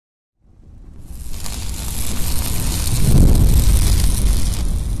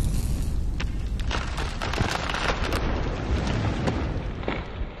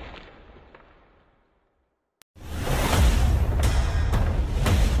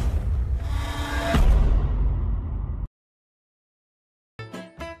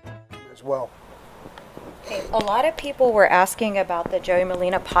as well. Okay, a lot of people were asking about the Joey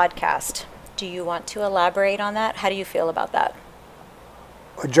Merlino podcast. Do you want to elaborate on that? How do you feel about that?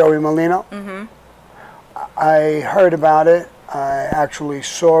 Joey Merlino? Mm-hmm. I heard about it. I actually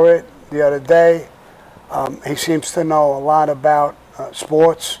saw it the other day. He seems to know a lot about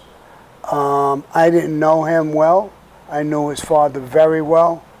sports. I didn't know him well. I knew his father very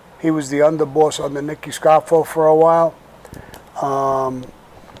well. He was the underboss under Nicky Scarfo for a while.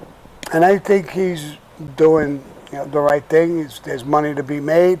 And I think he's doing the right thing. There's money to be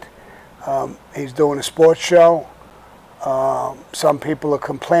made. He's doing a sports show. Some people are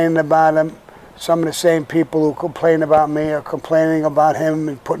complaining about him. Some of the same people who complain about me are complaining about him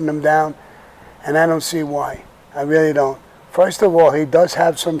and putting him down. And I don't see why. I really don't. First of all, he does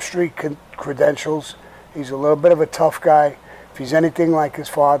have some street credentials. He's a little bit of a tough guy. If he's anything like his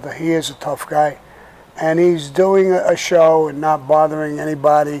father, he is a tough guy. And he's doing a show and not bothering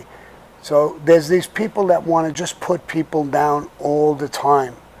anybody. So there's these people that want to just put people down all the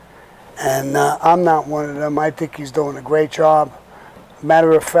time. And I'm not one of them. I think he's doing a great job.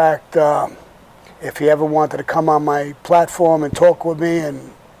 Matter of fact, if he ever wanted to come on my platform and talk with me and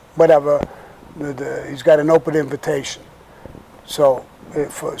whatever, he's got an open invitation. So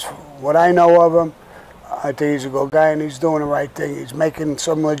for what I know of him, I think he's a good guy and he's doing the right thing. He's making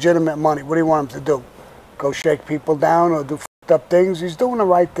some legitimate money. What do you want him to do? Go shake people down or do f***ed up things? He's doing the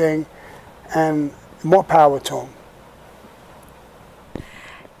right thing, and more power to him.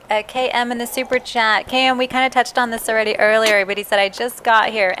 KM in the super chat. KM, we kind of touched on this already earlier, but he said, I just got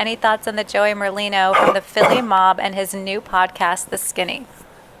here. Any thoughts on the Joey Merlino from the Philly Mob and his new podcast, The Skinny?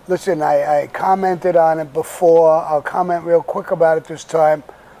 Listen, I commented on it before. I'll comment real quick about it this time.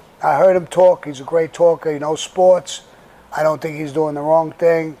 I heard him talk. He's a great talker. He knows sports. I don't think he's doing the wrong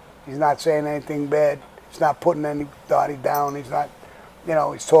thing. He's not saying anything bad. He's not putting anybody down. He's not,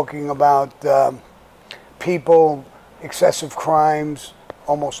 he's talking about people, excessive crimes,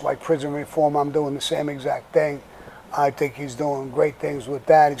 almost like prison reform. I'm doing the same exact thing. I think he's doing great things with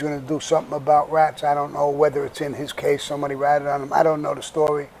that. He's going to do something about rats. I don't know whether it's in his case. Somebody ratted on him. I don't know the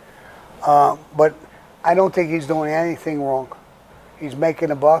story. But I don't think he's doing anything wrong. He's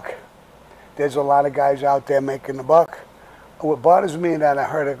making a buck. There's a lot of guys out there making a buck. What bothers me is that I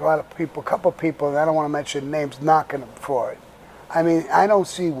heard a couple of people, and I don't want to mention names, knocking him for it. I mean, I don't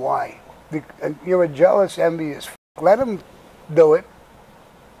see why. You're a jealous, envious. Let him do it.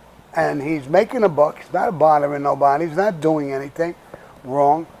 And he's making a buck. He's not bothering nobody. He's not doing anything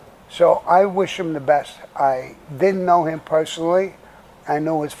wrong. So I wish him the best. I didn't know him personally. I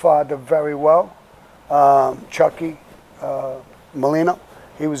know his father very well, Chucky Merlino.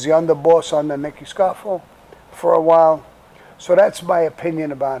 He was the underboss under Nicky Scarfo for a while. So that's my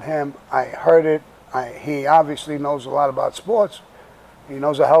opinion about him. I heard it. He obviously knows a lot about sports. He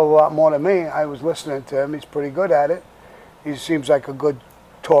knows a hell of a lot more than me. I was listening to him. He's pretty good at it. He seems like a good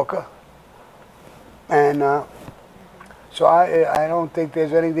talker. And so I don't think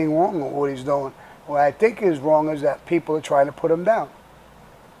there's anything wrong with what he's doing. What I think is wrong is that people are trying to put him down.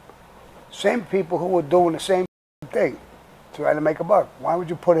 Same people who are doing the same thing, trying to make a buck. Why would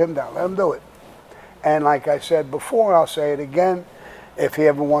you put him down? Let him do it. And like I said before, I'll say it again, if he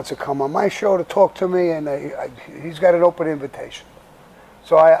ever wants to come on my show to talk to me, and he's got an open invitation.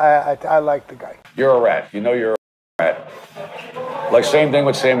 So I like the guy. You're a rat. You know you're a rat. Like same thing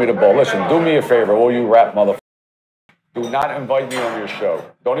with Sammy the Bull. Listen, do me a favor, all you rat motherfuckers. Do not invite me on your show.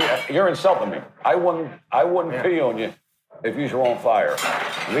 You're insulting me. I wouldn't pee on you if you were on fire.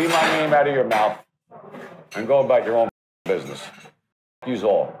 Leave my name out of your mouth and go about your own business. Use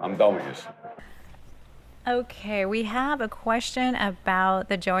all. I'm done with you. Okay, we have a question about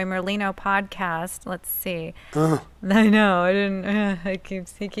the Joey Merlino podcast. Let's see. I know, I didn't.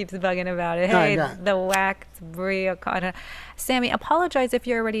 He keeps bugging about it. Hey, the wax brio. Sammy, apologize if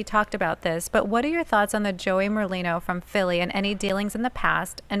you already talked about this, but what are your thoughts on the Joey Merlino from Philly and any dealings in the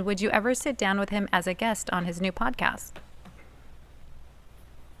past? And would you ever sit down with him as a guest on his new podcast?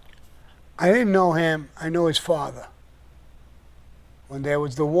 I didn't know him. I know his father. When there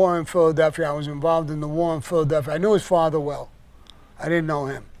was the war in Philadelphia, I was involved in the war in Philadelphia. I knew his father well. I didn't know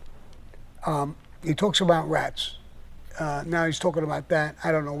him. He talks about rats. Now he's talking about that.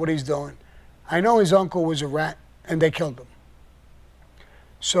 I don't know what he's doing. I know his uncle was a rat, and they killed him.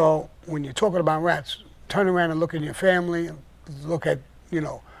 So when you're talking about rats, turn around and look at your family, and look at,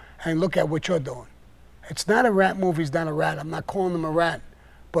 and look at what you're doing. It's not a rat movie. He's not a rat. I'm not calling him a rat.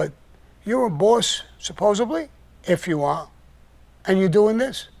 But you're a boss, supposedly, if you are. And you're doing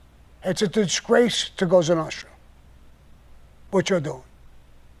this. It's a disgrace to Cosa Nostra, what you're doing.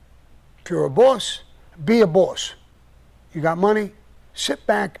 If you're a boss, be a boss. You got money, sit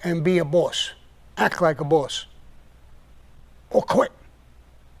back and be a boss. Act like a boss. Or quit.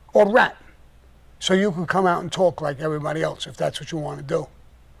 Or rat. So you can come out and talk like everybody else if that's what you want to do.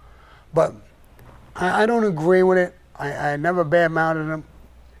 But I don't agree with it. I never badmouthed him.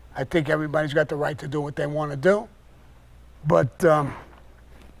 I think everybody's got the right to do what they want to do. But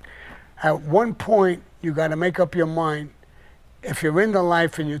at one point, you got to make up your mind. If you're in the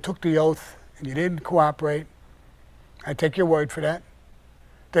life and you took the oath and you didn't cooperate, I take your word for that,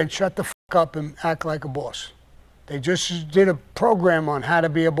 then shut the fuck up and act like a boss. They just did a program on how to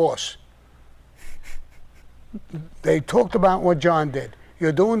be a boss. They talked about what John did.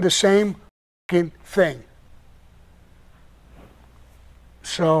 You're doing the same fucking thing.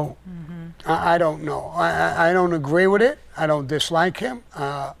 So, I don't know. I don't agree with it. I don't dislike him.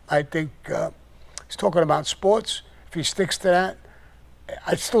 I think he's talking about sports. If he sticks to that,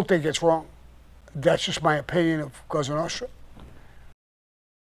 I still think it's wrong. That's just my opinion of Cosa Nostra.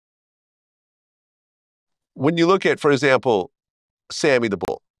 When you look at, for example, Sammy the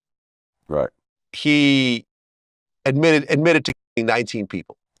Bull, Right. he admitted to killing 19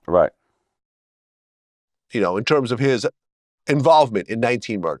 people. Right. You know, in terms of his involvement in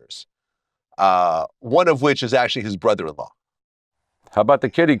 19 murders, one of which is actually his brother-in-law. How about the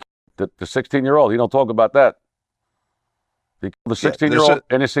kid, the 16-year-old? He don't talk about that. He killed the 16-year-old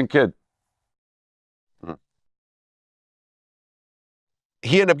innocent kid.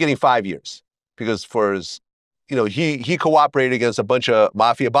 He ended up getting 5 years because for his, you know, he cooperated against a bunch of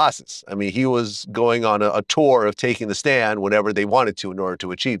mafia bosses. I mean, he was going on a tour of taking the stand whenever they wanted to in order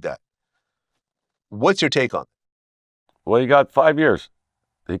to achieve that. What's your take on it? Well, he got 5 years.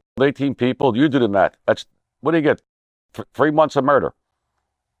 He killed 18 people. You do the math. That's, what do you get? 3 months of murder.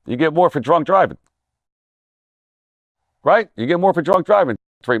 You get more for drunk driving. Right? You get more for drunk driving.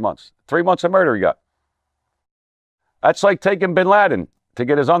 3 months. 3 months of murder he got. That's like taking Bin Laden to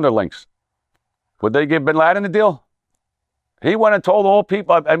get his underlings. Would they give Bin Laden a deal? He went and told all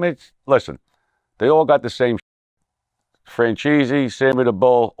people. I mean, listen, they all got the same. Franchise, Sammy the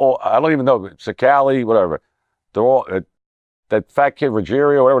Bull. Oh, I don't even know. Sicali, whatever. They're all, that fat kid,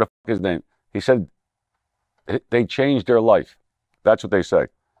 Ruggiero, whatever the fuck his name. He said they changed their life. That's what they say.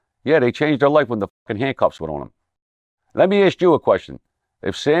 Yeah, they changed their life when the fucking handcuffs went on them. Let me ask you a question.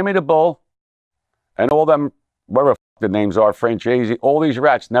 If Sammy the Bull and all them, whatever the names are, Franchise, all these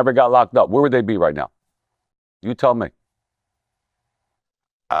rats never got locked up, where would they be right now? You tell me.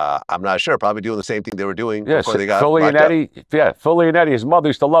 I'm not sure. Probably doing the same thing they were doing Yes, before they got Philly and locked Eddie. up. Yeah, Philly and Eddie. His mother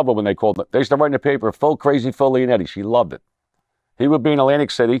used to love it when they called it. They used to write in the paper, Phil Crazy Philly and Eddie. She loved it. He would be in Atlantic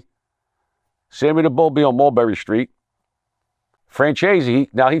City. Sammy the Bull be on Mulberry Street. Franchise,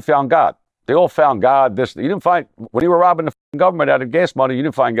 now he found God. They all found God. You didn't find, when you were robbing the government out of gas money, you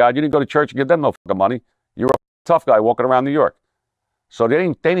didn't find God. You didn't go to church and give them no fucking money. You were a tough guy walking around New York. So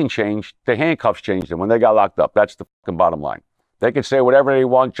they didn't change. The handcuffs changed them when they got locked up. That's the fucking bottom line. They could say whatever they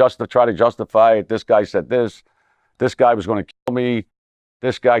want just to try to justify it. This guy said this. This guy was going to kill me.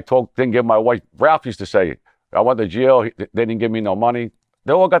 This guy didn't give my wife. Ralph used to say, I went to jail. They didn't give me no money.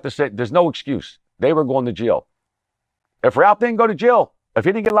 They all got to say, there's no excuse. They were going to jail. If Ralph didn't go to jail, if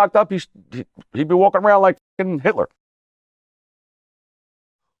he didn't get locked up, he'd be walking around like fucking Hitler.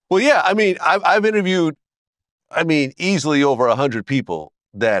 Well, yeah, I mean, I've interviewed, easily over 100 people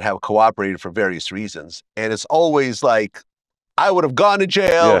that have cooperated for various reasons. And it's always like, I would have gone to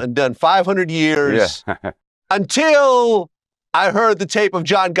jail and done 500 years until I heard the tape of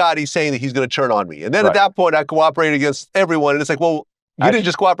John Gotti saying that he's going to turn on me. And then at that point, I cooperated against everyone. And it's like, well, you didn't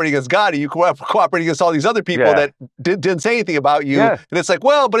just cooperate against Gotti. You cooperated against all these other people that didn't say anything about you. And it's like,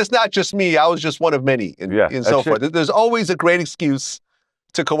 well, but it's not just me. I was just one of many and so forth. There's always a great excuse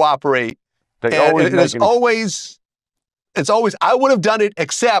to cooperate. It's always, I would have done it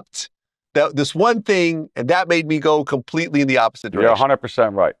except that this one thing, and that made me go completely in the opposite direction. You're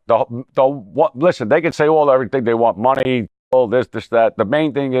 100% right. Listen, they can say everything they want, money, all this, that. The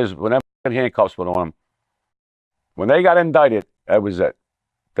main thing is when them handcuffs went on them, when they got indicted, that was it.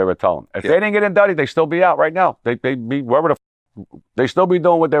 They were telling. If they didn't get indicted, they'd still be out right now. They'd be wherever they still be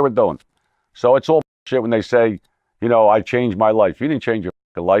doing what they were doing. So it's all shit when they say, I changed my life. You didn't change your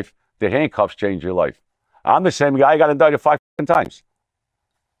life. The handcuffs changed your life. I'm the same guy. I got indicted 5 times.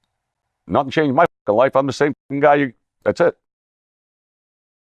 Nothing changed my life. I'm the same guy. That's it.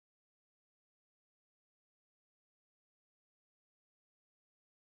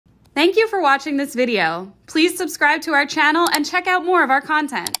 Thank you for watching this video. Please subscribe to our channel and check out more of our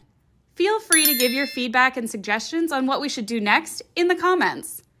content. Feel free to give your feedback and suggestions on what we should do next in the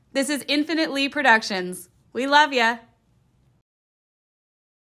comments. This is Infinite Lee Productions. We love ya.